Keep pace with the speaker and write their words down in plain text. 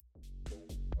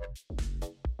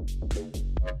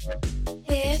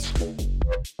Bitch.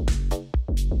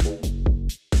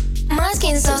 My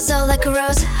skin's so like a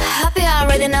rose. Happy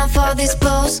already now for this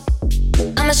pose.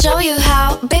 I'ma show you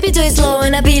how. Baby, do it slow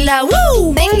and I be like,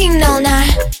 woo! Banging all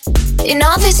night. In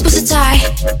all this pussy tight.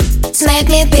 Smack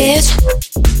me, bitch.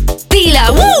 Be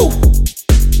like, woo!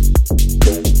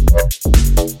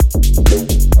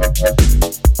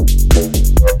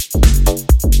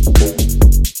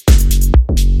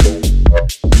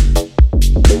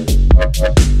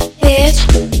 Bitch.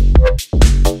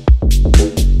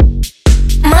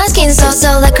 My skin's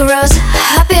so like a rose.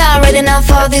 Happy already now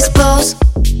for this pose.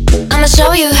 I'ma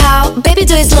show you how. Baby,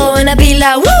 do it slow and I be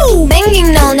like, woo!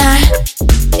 Banging all night.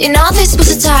 In all this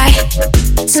pussy tight.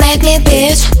 Smack me,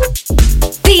 bitch.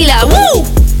 Be like, woo!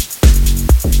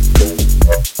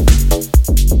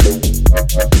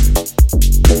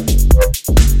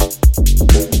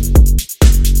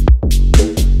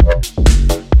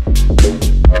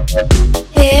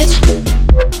 Bitch.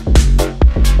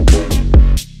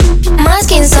 My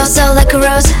skin's so like a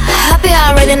rose. Happy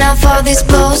already now for this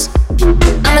pose.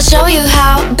 I'ma show you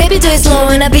how. Baby, do it slow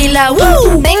and I be like,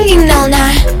 woo! Banging all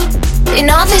night. In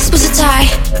all this pussy tight.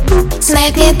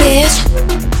 Smack me, bitch.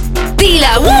 Be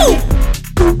like, woo!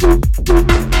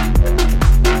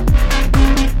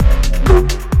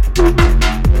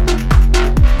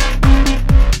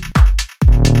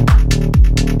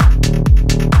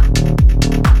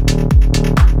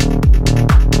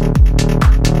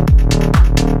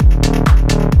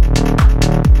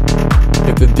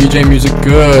 If the DJ music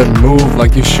good, move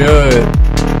like you should.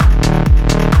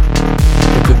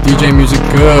 If the DJ music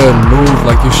good, move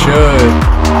like you should.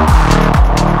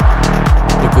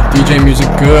 If the DJ music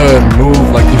good,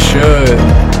 move like you should.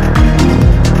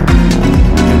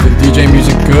 If the DJ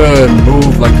music good,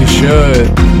 move like you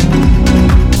should.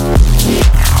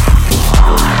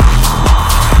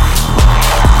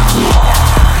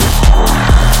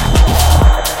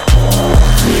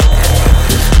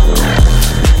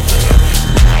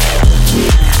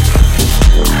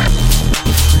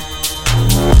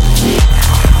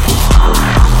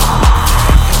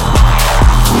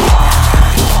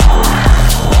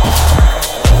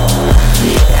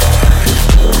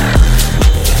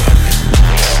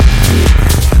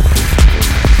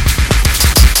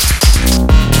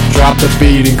 Drop the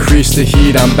beat, increase the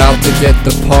heat, I'm about to get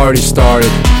the party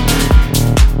started.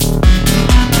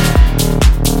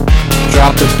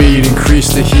 Drop the beat, increase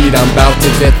the heat, I'm about to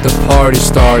get the party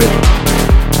started.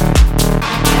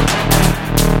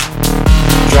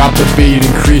 Drop the beat,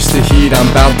 increase the heat, I'm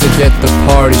about to get the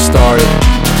party started.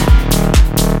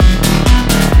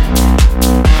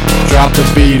 Drop the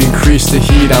beat, increase the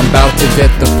heat, I'm about to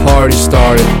get the party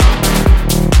started.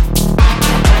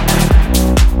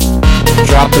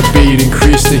 Drop the beat,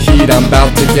 increase the heat, I'm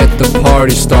about to get the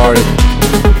party started.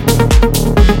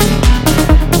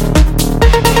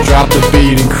 Drop the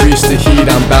beat, increase the heat,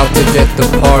 I'm about to get the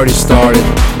party started.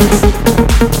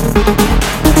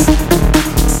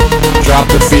 Drop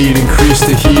the beat, increase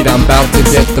the heat, I'm about to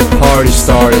get the party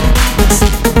started.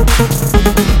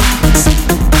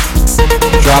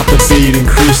 Drop the beat,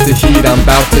 increase the heat, I'm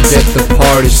about to get the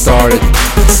party started.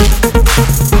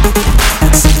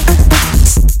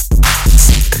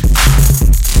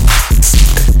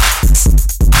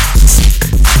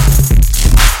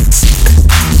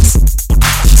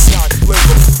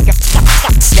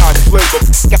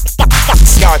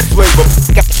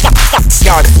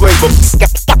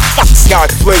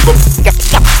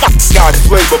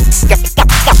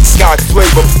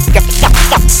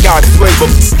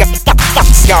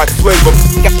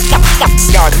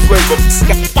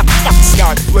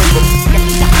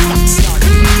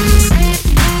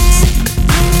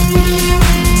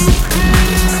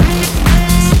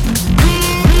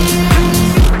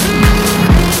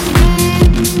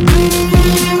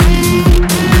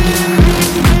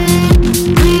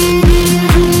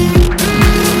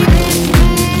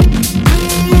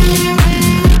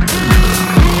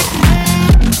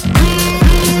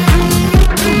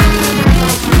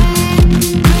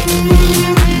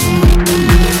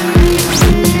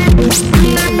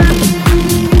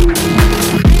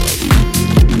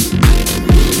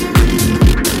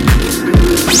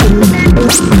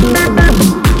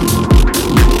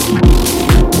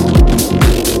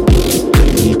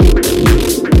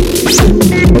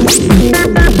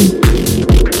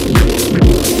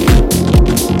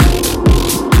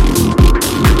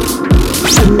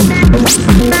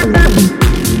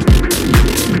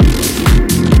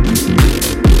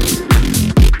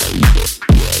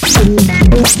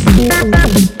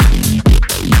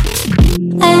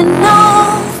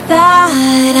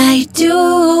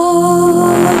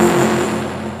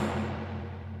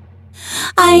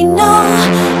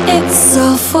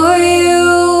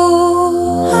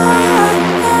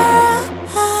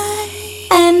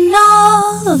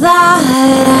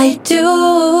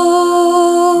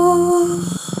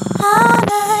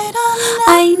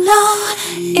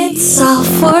 all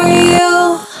for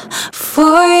you,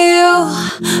 for you,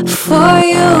 for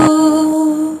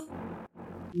you.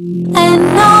 And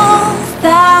all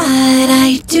that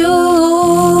I do,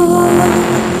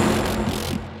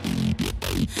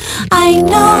 I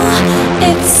know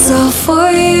it's all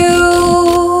for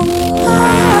you.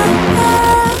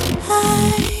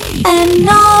 And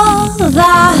all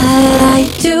that I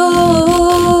do,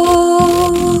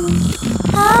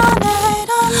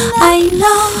 I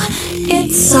know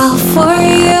it's all for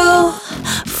you,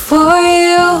 for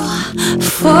you,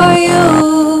 for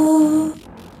you.